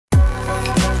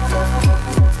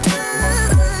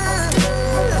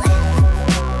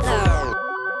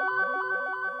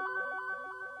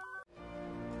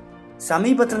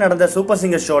சமீபத்தில் நடந்த super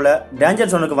singer ஷோல டேஞ்சர்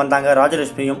ஜோனுக்கு வந்தாங்க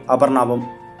ராஜலட்சுமியும் அபர்ணாவும்.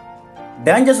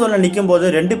 டேஞ்சர் ஜோன்ல நிற்கும் போது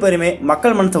ரெண்டு பேருமே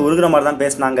மக்கள் மனசை உருகுற மாதிரி தான்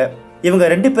பேசினாங்க. இவங்க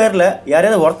ரெண்டு பேர்ல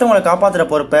யாரையாவது ஒருத்தவங்களை காப்பாற்றுற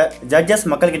பொறுப்பை ஜட்ஜஸ்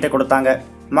மக்கள் கிட்ட கொடுத்தாங்க.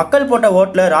 மக்கள் போட்ட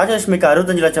ஓட்டுல ராஜலட்சுமிக்கு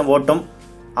 65 லட்சம் ஓட்டும்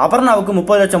அபர்ணாவுக்கு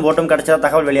 30 லட்சம் ஓட்டும் கிடைச்சதா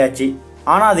தகவல் வெளியாச்சு.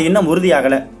 ஆனா அது இன்னும்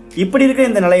உறுதியாகல. இப்படி இருக்கிற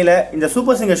இந்த நிலையில இந்த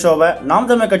சூப்பர் சிங்கர் ஷோவை நாம்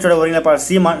தமிழர் கட்சியோட ஒருங்கிணைப்பாளர்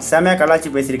சீமான் செமையா கலாச்சி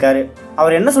பேசியிருக்காரு.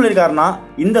 அவர் என்ன சொல்லியிருக்காருன்னா,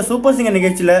 இந்த சூப்பர் சிங்கர்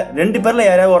நிகழ்ச்சியில ரெண்டு பேர்ல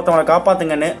யாரையாவது ஒருத்தவங்களை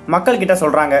காப்பாத்துங்கன்னு மக்கள் கிட்ட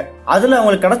சொல்றாங்க. அதுல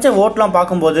அவங்களுக்கு கிடைச்ச ஓட்லாம்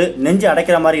பார்க்கும்போது நெஞ்சு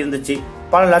அடைக்கிற மாதிரி இருந்துச்சு.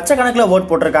 பல லட்சக்கணக்கில் ஓட்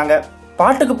போட்டிருக்காங்க.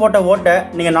 பாட்டுக்கு போட்ட ஓட்டை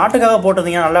நீங்க நாட்டுக்காக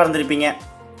போட்டிருந்தீங்கன்னா நல்லா இருந்திருப்பீங்க.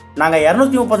 நாங்க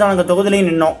 234 தொகுதியிலையும்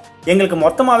நின்னோம். எங்களுக்கு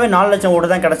மொத்தமாவே 4 லட்சம்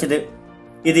ஓட்டு தான் கிடைச்சது.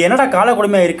 இது என்னடா கால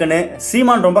கொடுமையா இருக்குன்னு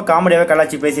சீமான் ரொம்ப காமெடியாவே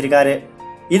கலாச்சி பேசியிருக்காரு.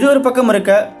 இது ஒரு பக்கம்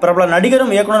இருக்க, பிரபல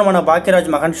நடிகரும் இயக்குனருமான பாக்கியராஜ்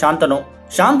மகன்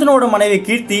சாந்தனுவோட மனைவி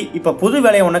கீர்த்தி இப்ப புது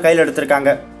வேலையை ஒன்று கையில் எடுத்திருக்காங்க.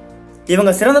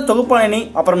 இவங்க சிறந்த தொகுப்பாளினி,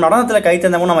 அப்புறம் நடனத்துல கை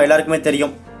தந்தவங்க நம்ம எல்லாருக்குமே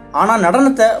தெரியும். ஆனா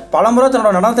நடனத்தை பலமுறை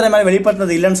தன்னோட நடனத்தில மேல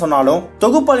வெளிப்படுத்தினது இல்லைன்னு சொன்னாலும்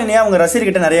தொகுப்பாளினியா அவங்க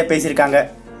ரசிகர்கிட்ட நிறைய பேசியிருக்காங்க.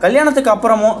 கல்யாணத்துக்கு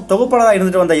அப்புறமும் தொகுப்பாளராக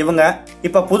இருந்துட்டு வந்த இவங்க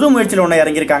இப்ப புது முயற்சியில் ஒன்று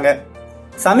இறங்கியிருக்காங்க.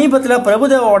 சமீபத்தில்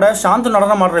பிரபுதேவாவோட சாந்து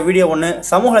நடனம் ஆடுற வீடியோ ஒன்று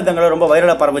சமூக வலைதளங்களில் ரொம்ப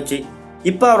வைரலாக பரவுச்சு.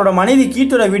 இப்போ அவரோட மனைவி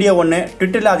கீர்த்தியோட வீடியோ ஒன்று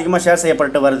ட்விட்டரில் அதிகமாக ஷேர்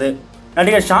செய்யப்பட்டு வருது.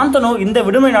 நடிகர் சாந்தனு இந்த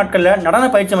விடுமுறை நாட்களில் நடன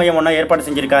பயிற்சி மையம் ஒன்று ஏற்பாடு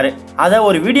செஞ்சிருக்காரு. அதை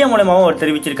ஒரு வீடியோ மூலமாகவும் அவர்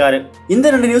தெரிவிச்சிருக்காரு. இந்த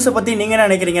 2 நியூஸை பற்றி நீங்கள் என்ன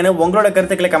நினைக்கிறீங்கன்னு உங்களோட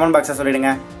கருத்துக்களை கமெண்ட் பாக்ஸில்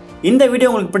சொல்லிடுங்க. இந்த வீடியோ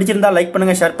உங்களுக்கு பிடிச்சிருந்தா லைக்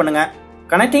பண்ணுங்கள், ஷேர் பண்ணுங்கள்.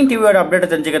 கனெக்டிங் டிவியோட அப்டேட்டை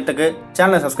தெரிஞ்சுக்கிறதுக்கு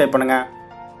சேனலை சப்ஸ்கிரைப் பண்ணுங்கள்.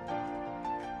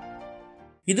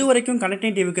 இதுவரைக்கும்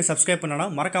கனெக்டிங் டிவிக்கு சப்ஸ்கிரைப் பண்ணனா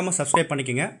மறக்காமல் சப்ஸ்கிரைப்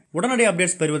பண்ணிக்கங்க. உடனடி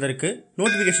அப்டேட்ஸ் பெறுவதற்கு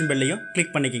நோட்டிஃபிகேஷன் பெல்லையும்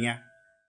கிளிக் பண்ணிக்கங்க.